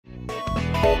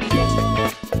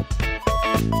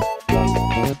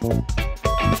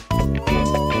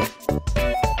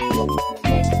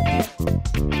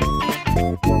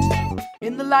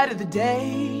light of the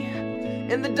day,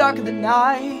 in the dark of the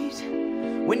night,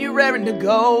 when you're raring to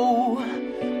go,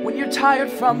 when you're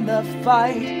tired from the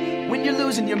fight, when you're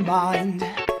losing your mind,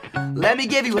 let me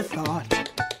give you a thought.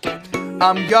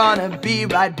 I'm gonna be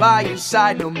right by your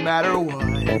side no matter what.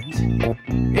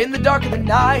 In the dark of the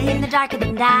night, in the dark of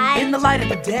the night, in the light of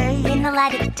the day, in the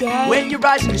light of the day, when you're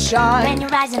rising to shine, when you're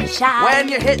rising to shine, when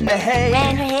you're hitting the hay,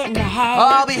 when you're hitting the hay,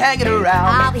 I'll be hanging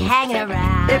around. I'll be hanging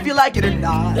around. If you like it or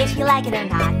not, if you like it or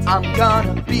not, I'm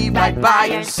gonna be right by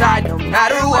your side no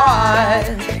matter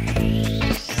what.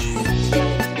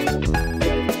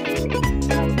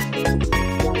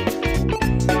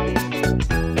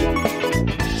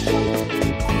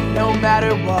 No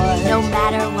matter what, no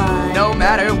matter what, no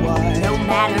matter what, no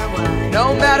matter what,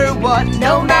 no matter what,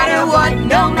 no matter what,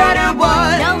 no matter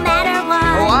what, no matter what,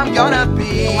 oh, I'm gonna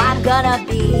be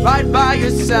right by your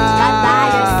side. Right by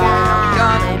your side. I'm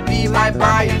gonna be right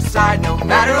by your side no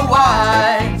matter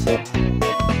what.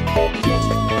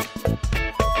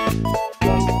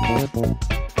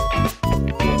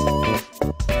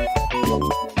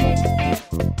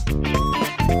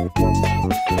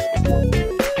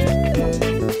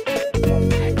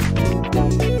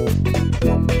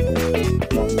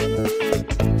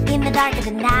 In the dark of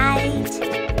the night,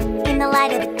 in the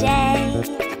light of the day,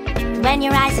 when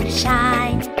you're rising to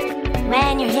shine,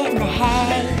 when you're hitting the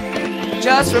hay.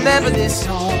 Just remember this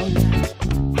song.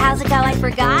 How's it go? I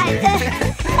forgot.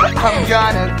 I'm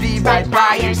gonna be right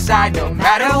by your side no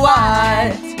matter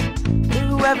what.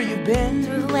 Through whoever you've been,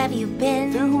 Through whoever you've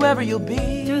been, through whoever you'll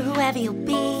be, through whoever you'll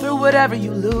be, through whatever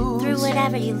you lose, through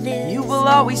whatever you lose, you will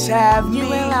always have me. you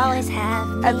will always have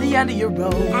me. At the end of your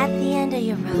road, At the end of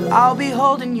your road, I'll be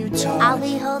holding you taut. I'll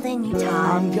be holding you taut.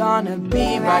 I'm gonna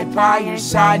be right by your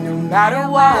side no matter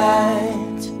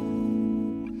what.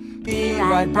 Be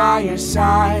right by your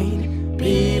side,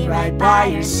 be right by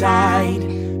your side,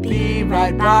 be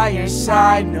right by your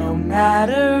side no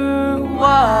matter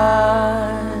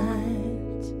what.